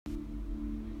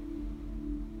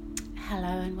Hello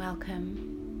and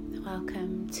welcome.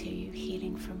 Welcome to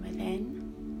Healing from Within.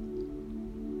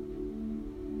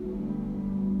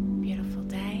 Beautiful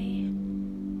day.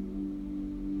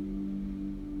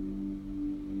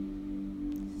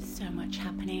 So much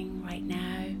happening right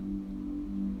now,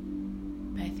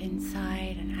 both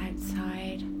inside and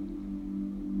outside.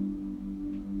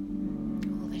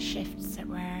 All the shifts that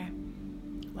we're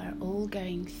all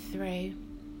going through.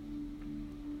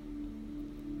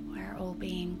 We're all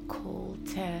being called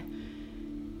to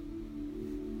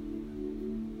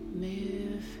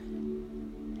move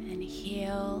and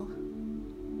heal,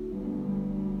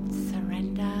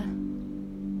 surrender.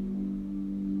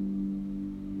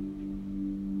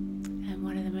 And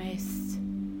one of the most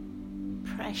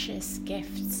precious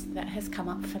gifts that has come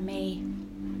up for me,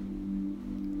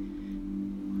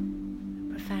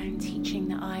 a profound teaching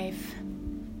that I've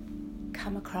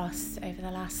come across over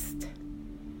the last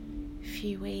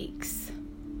few weeks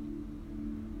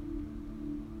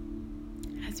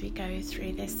as we go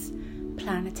through this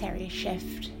planetary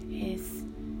shift, is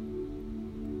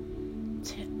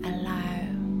to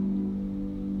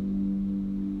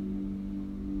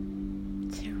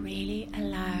really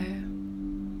allow,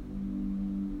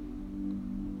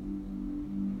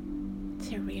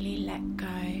 to really let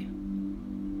go,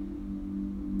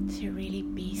 to really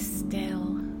be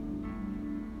still,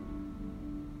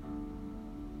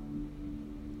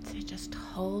 to just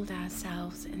hold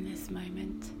ourselves in this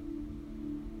moment.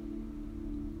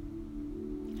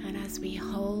 And as we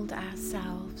hold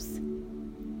ourselves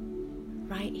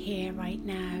right here, right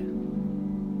now,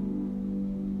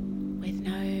 with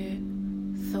no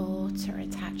thought or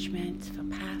attachment for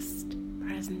past,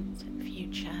 present, and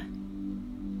future,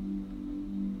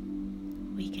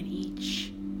 we can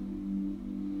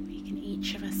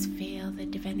each of us feel the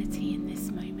divinity in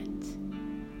this moment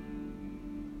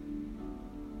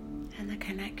and the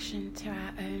connection to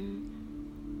our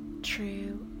own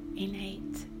true,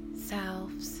 innate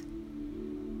selves,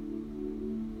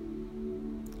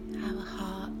 our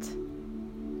heart,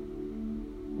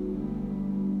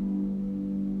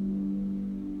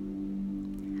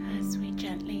 as we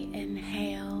gently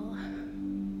inhale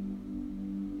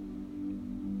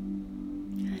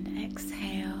and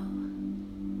exhale.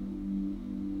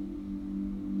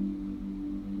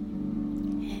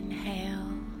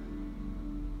 Inhale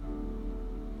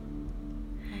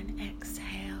and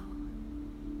exhale.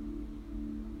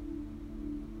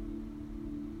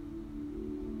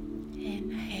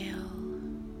 Inhale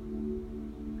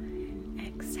and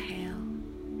exhale.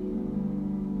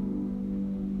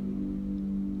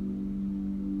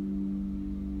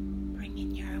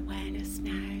 Bringing your awareness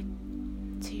now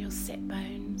to your sit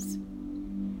bones.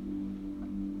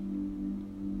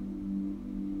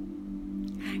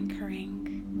 Anchoring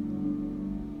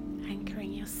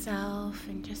yourself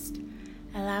and just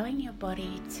allowing your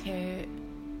body to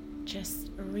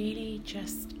just really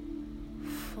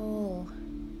fall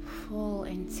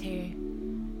into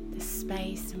the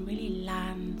space and really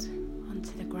land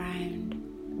onto the ground.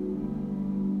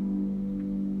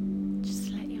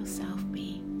 Just let yourself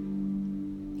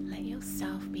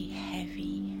be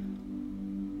heavy.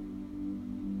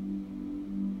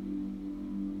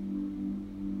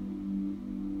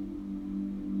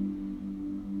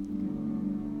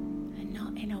 And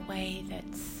not in a way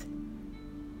that's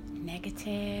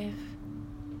negative,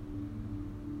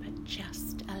 but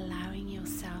just allowing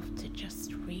yourself to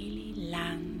just really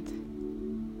land.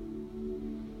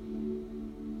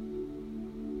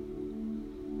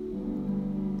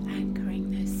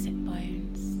 Anchoring those sit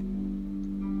bones.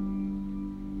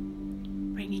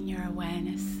 Bringing your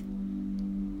awareness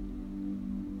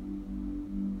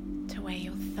to where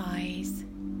your thighs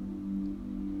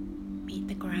meet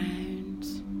the ground,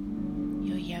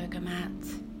 your yoga mat,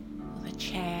 or the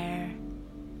chair,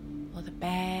 or the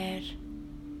bed,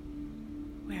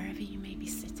 wherever you may be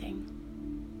sitting,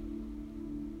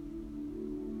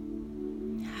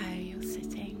 how you're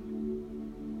sitting,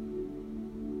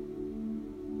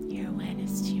 your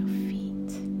awareness to your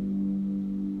feet,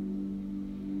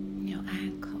 your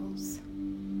ankles,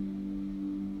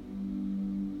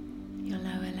 your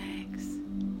lower legs,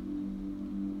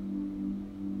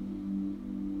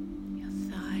 your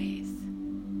thighs,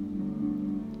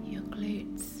 your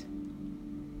glutes,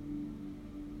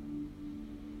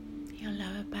 your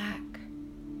lower back,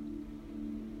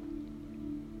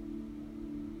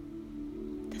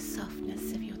 the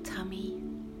softness of your tummy,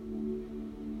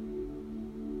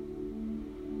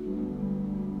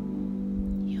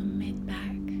 your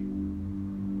mid-back,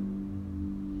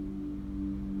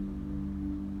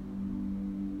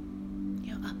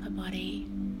 your upper body,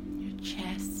 your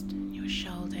chest, your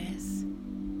shoulders,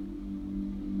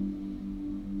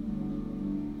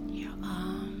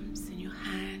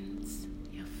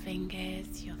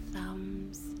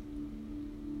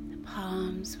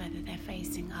 whether they're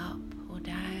facing up or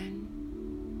down.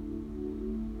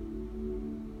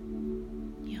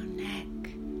 Your neck,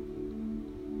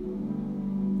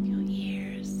 your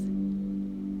ears,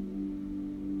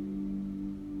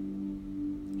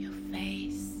 your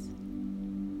face,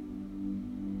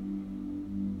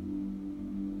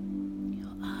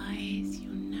 your eyes,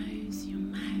 your nose, your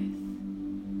mouth,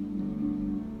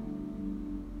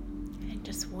 and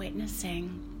just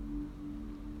witnessing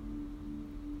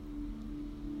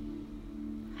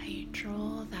how you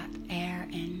draw that air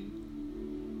in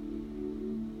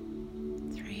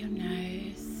through your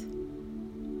nose,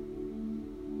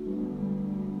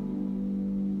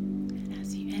 and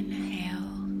as you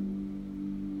inhale,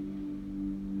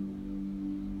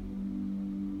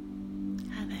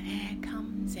 how the air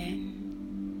comes in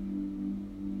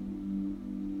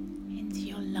into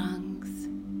your lungs,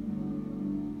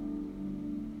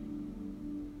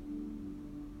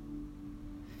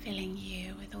 filling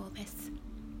you with all this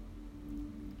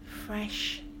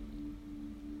fresh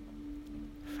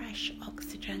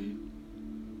oxygen.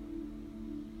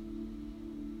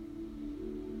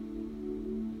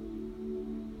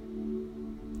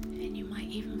 And you might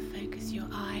even focus your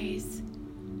eyes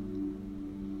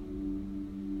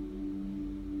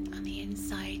on the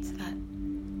inside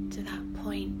to that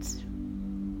point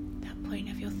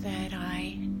of your third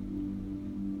eye,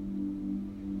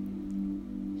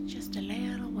 just a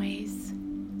little ways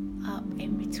up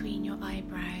in between your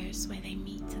eyebrows where they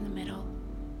meet in the middle.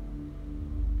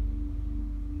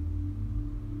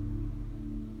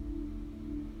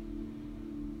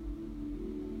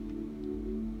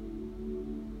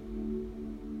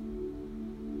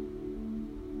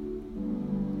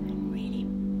 And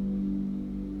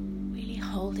really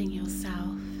holding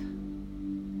yourself.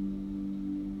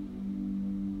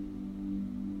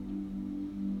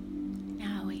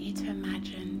 Now I want you to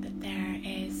imagine that there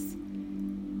is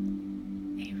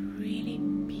a really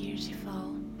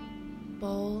beautiful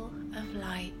ball of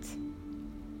light,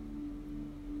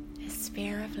 a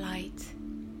sphere of light,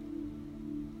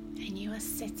 and you are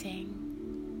sitting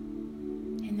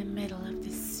in the middle of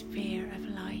this sphere of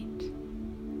light.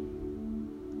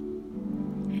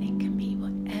 And it can be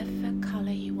whatever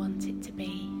color you want it to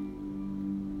be.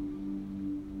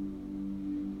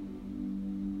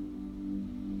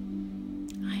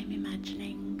 I'm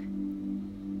imagining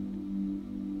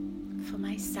for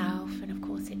myself, and of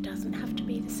course it doesn't have to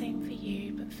be the same for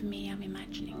you, but for me I'm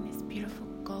imagining this beautiful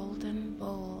golden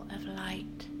ball of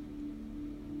light.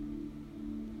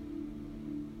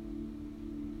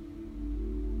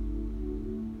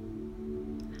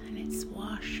 And it's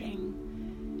washing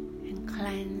and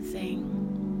cleansing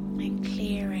and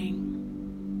clearing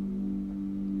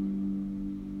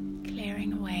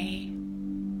away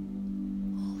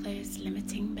all those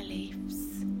limiting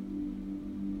beliefs,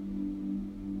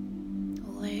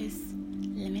 all those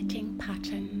limiting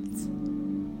patterns,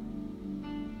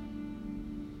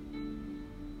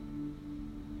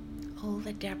 all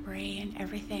the debris and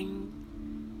everything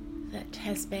that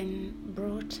has been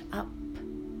brought up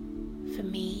for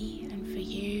me and for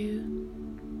you,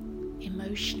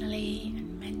 emotionally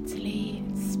and mentally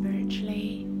and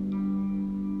spiritually,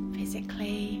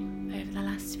 physically, over the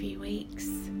last few weeks,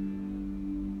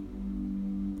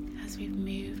 as we've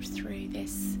moved through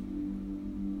this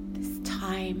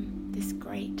time, this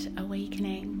great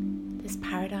awakening, this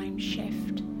paradigm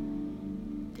shift,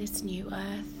 this new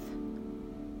earth.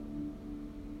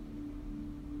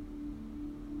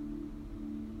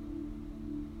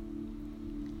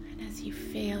 And as you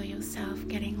feel yourself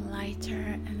getting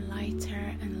lighter and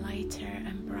lighter and lighter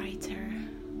and brighter,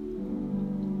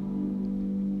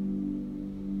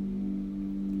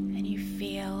 and you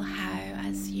feel how,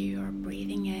 as you are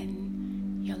breathing in,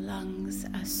 your lungs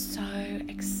are so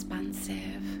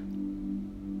expansive.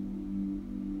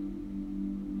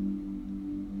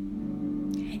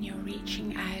 And you're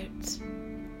reaching out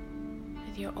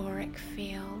with your auric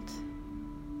field.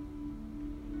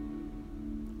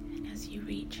 And as you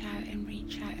reach out and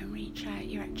reach out and reach out,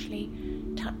 you're actually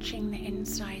touching the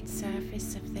inside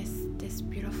surface of this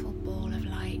beautiful ball of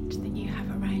light that you have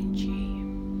around you.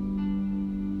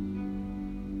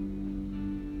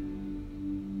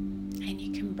 And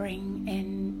you can bring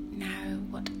in now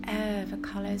whichever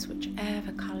colours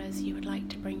you would like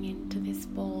to bring into this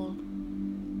ball.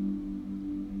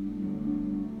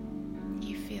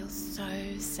 You feel so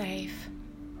safe.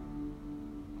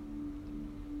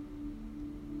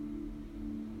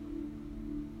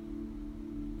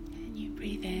 And you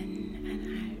breathe in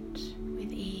and out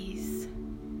with ease.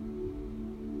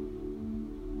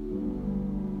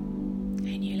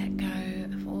 And you let go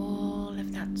of all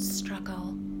of that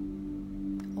struggle,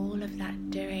 all of that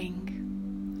doing,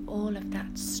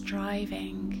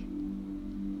 achieving,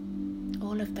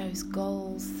 all of those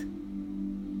goals,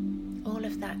 all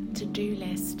of that to-do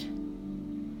list,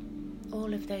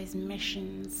 all of those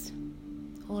missions,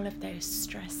 all of those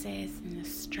stresses and the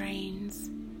strains,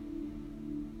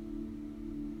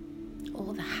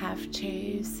 all the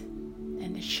have-tos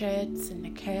and the shoulds and the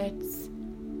coulds,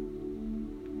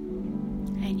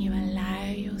 and you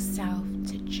allow yourself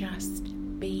to just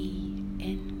be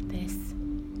in this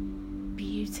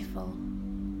beautiful,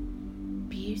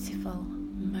 beautiful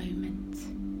moment.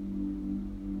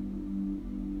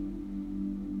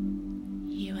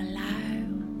 You allow,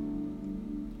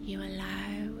 you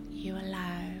allow, you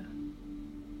allow.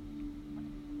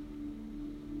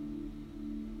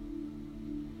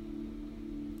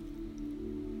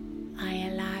 I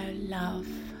allow love.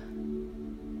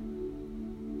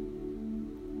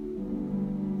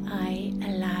 I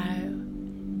allow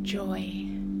joy.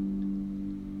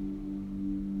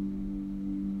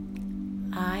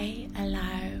 I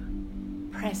allow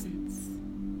presence.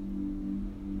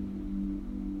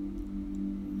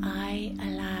 I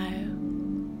allow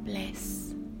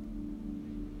bliss.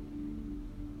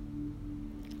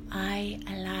 I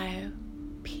allow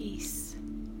peace.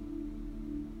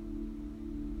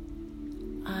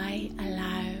 I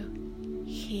allow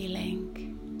healing.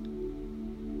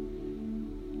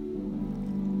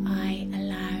 I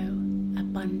allow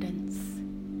abundance.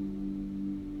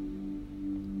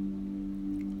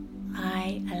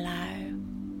 I allow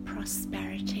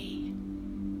prosperity.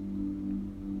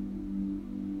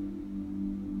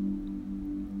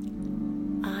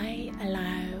 I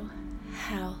allow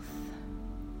health.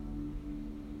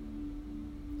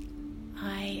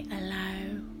 I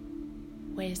allow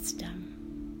wisdom.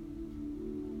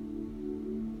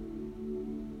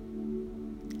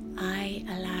 I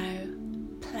allow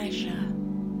pleasure.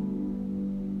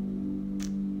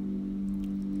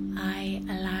 I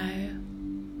allow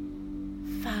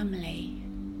family.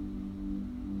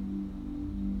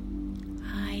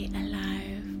 I allow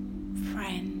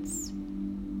friends.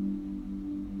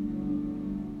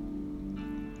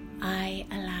 I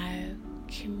allow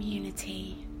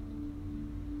community.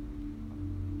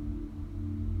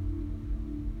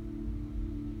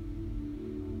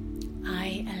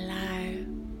 I allow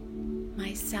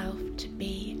myself to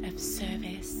be of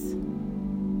service.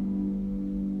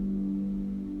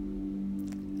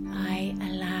 I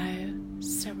allow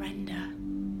surrender.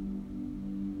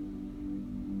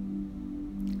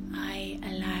 I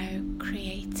allow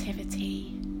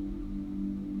creativity.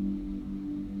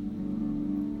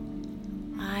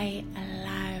 I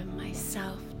allow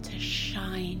myself to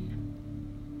shine.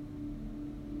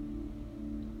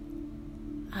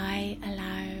 I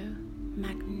allow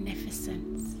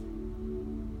magnificence.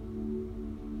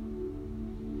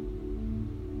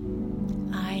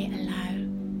 I allow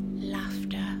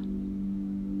laughter.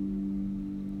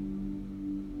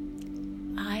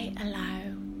 I allow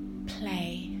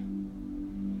play.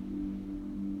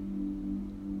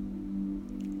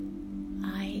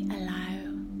 I allow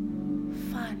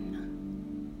fun.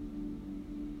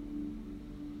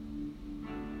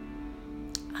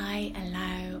 I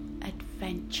allow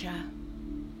adventure.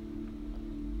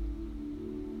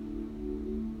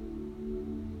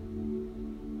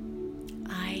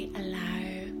 I allow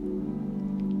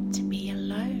to be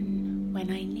alone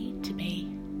when I need to be.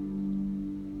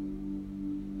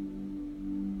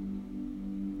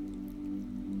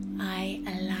 I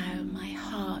allow my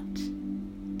heart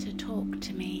to talk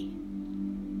to me.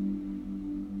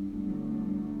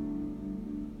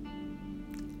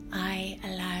 I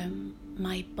allow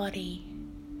my body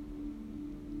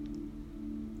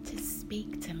to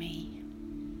speak to me.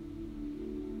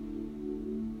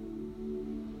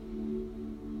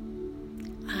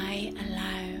 I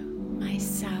allow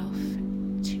myself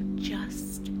to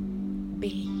just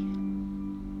be.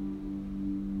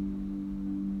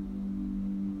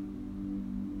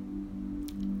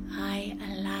 I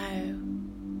allow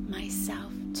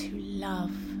myself to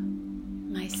love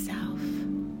myself.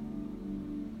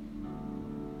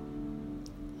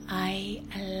 I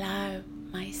allow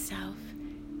myself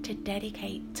to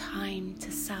dedicate time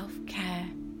to self-care.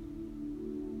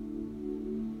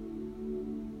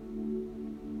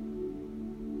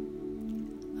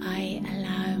 I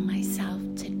allow myself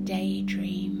to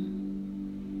daydream.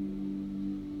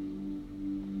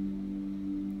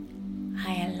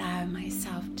 I allow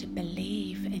myself to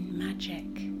believe in magic.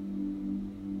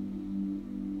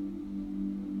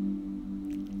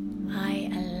 I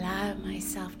allow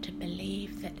myself to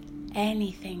believe that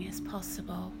anything is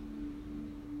possible.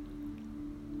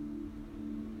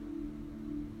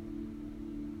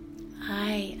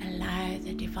 I allow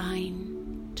the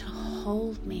divine to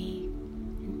hold me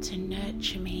and to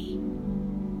nurture me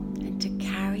and to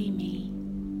carry me.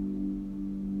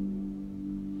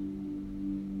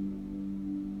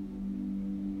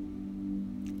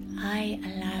 I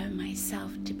allow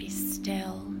myself to be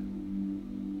still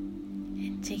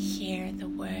and to hear the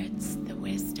words, the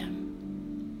wisdom,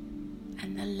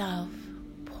 and the love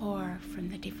pour from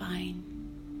the divine.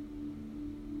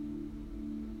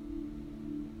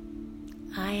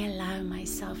 I allow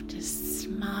myself to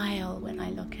smile when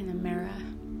I look in the mirror.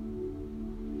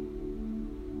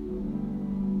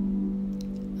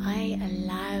 I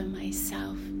allow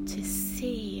myself to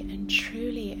see and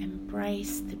truly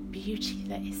embrace the beauty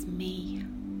that is me.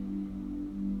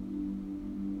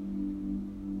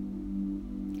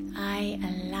 I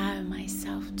allow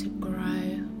myself to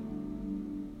grow.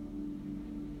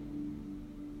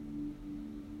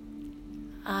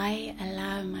 I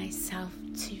allow myself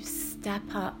to step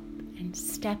up and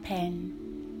step in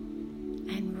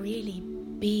and really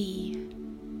be,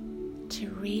 to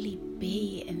really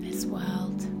be in this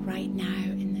world right now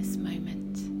in this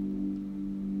moment.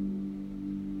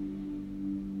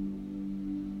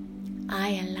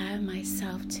 I allow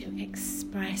myself to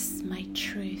express my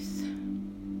truth.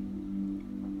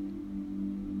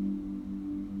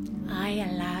 I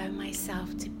allow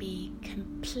myself to be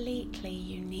completely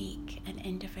unique and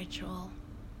individual.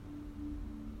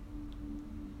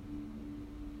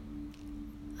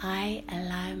 I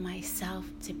allow myself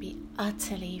to be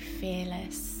utterly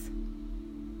fearless.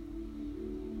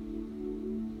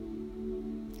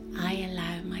 I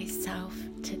allow myself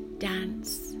to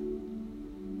dance.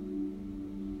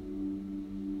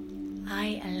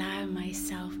 I allow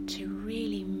myself to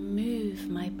really move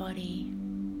my body.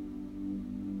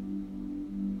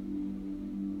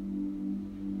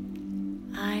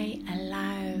 I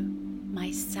allow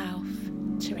myself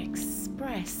to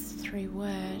express through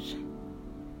word.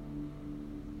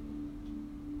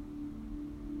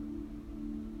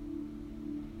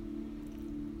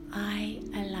 I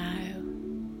allow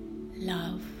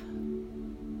love.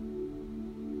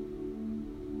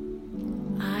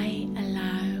 I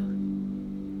allow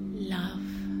love.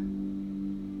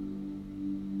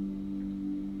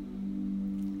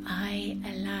 I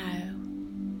allow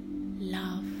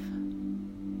love.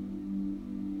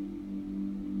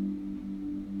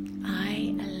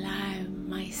 I allow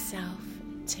myself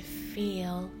to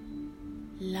feel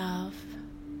love.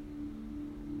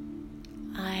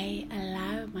 I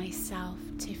allow myself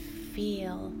to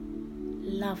feel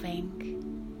loving.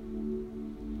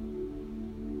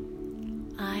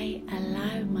 I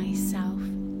allow myself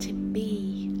to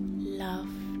be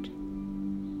loved.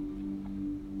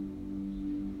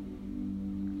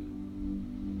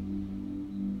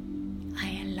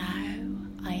 I allow,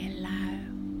 I allow,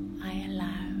 I allow.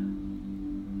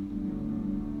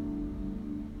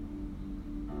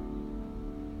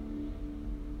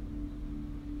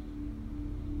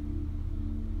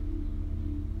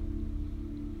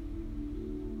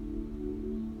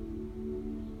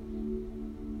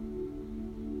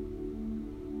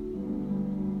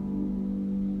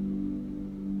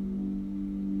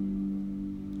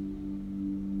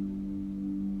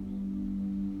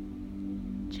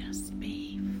 Just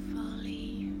be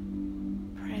fully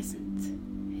present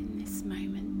in this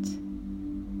moment.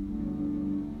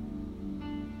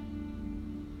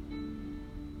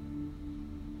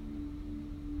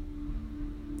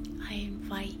 I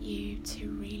invite you to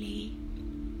really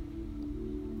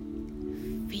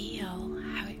feel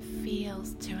how it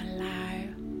feels to allow,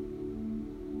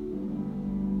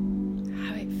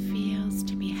 how it feels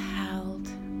to be held,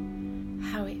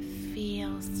 how it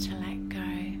feels to let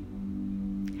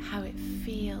go, how it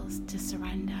feels to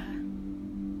surrender,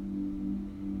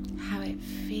 how it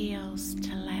feels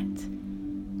to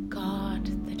let God,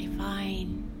 the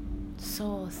divine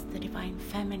source, the divine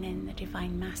feminine, the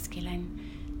divine masculine,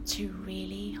 to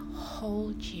really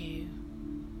hold you.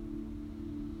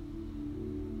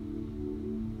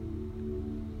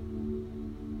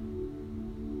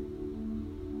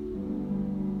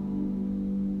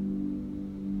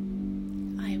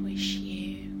 I wish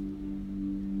you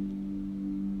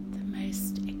the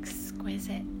most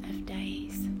exquisite of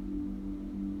days.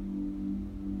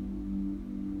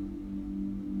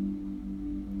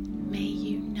 May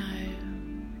you know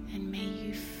and may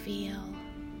you feel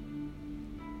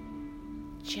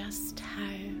just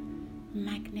how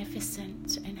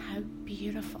magnificent and how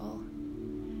beautiful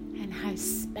and how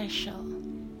special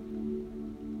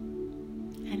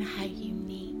and how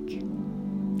unique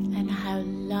and how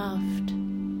loved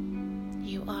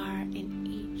you are in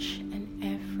each and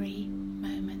every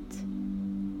moment.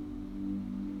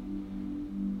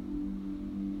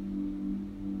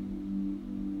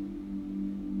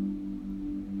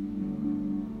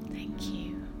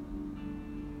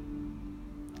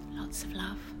 lots of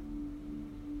love.